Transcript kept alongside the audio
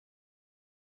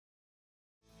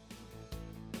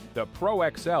The Pro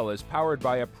XL is powered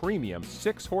by a premium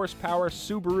 6-horsepower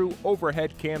Subaru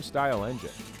overhead cam-style engine,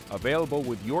 available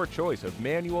with your choice of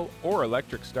manual or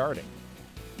electric starting.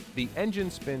 The engine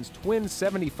spins twin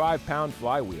 75-pound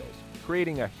flywheels,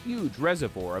 creating a huge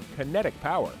reservoir of kinetic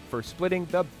power for splitting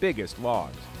the biggest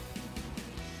logs.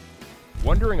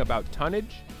 Wondering about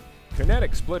tonnage?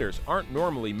 Kinetic splitters aren't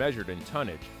normally measured in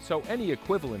tonnage, so any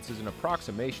equivalence is an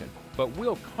approximation, but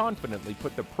we'll confidently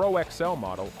put the Pro XL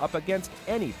model up against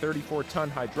any 34-ton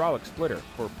hydraulic splitter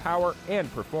for power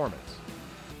and performance.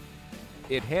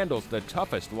 It handles the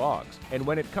toughest logs, and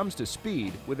when it comes to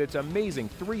speed, with its amazing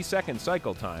 3-second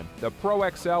cycle time, the Pro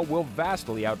XL will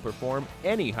vastly outperform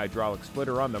any hydraulic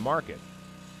splitter on the market.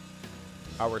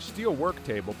 Our steel work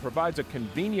table provides a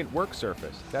convenient work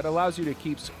surface that allows you to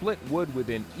keep split wood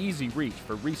within easy reach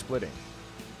for resplitting.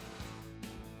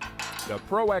 The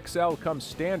Pro XL comes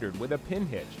standard with a pin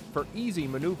hitch for easy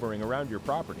maneuvering around your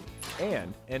property,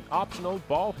 and an optional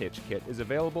ball hitch kit is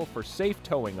available for safe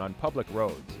towing on public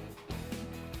roads.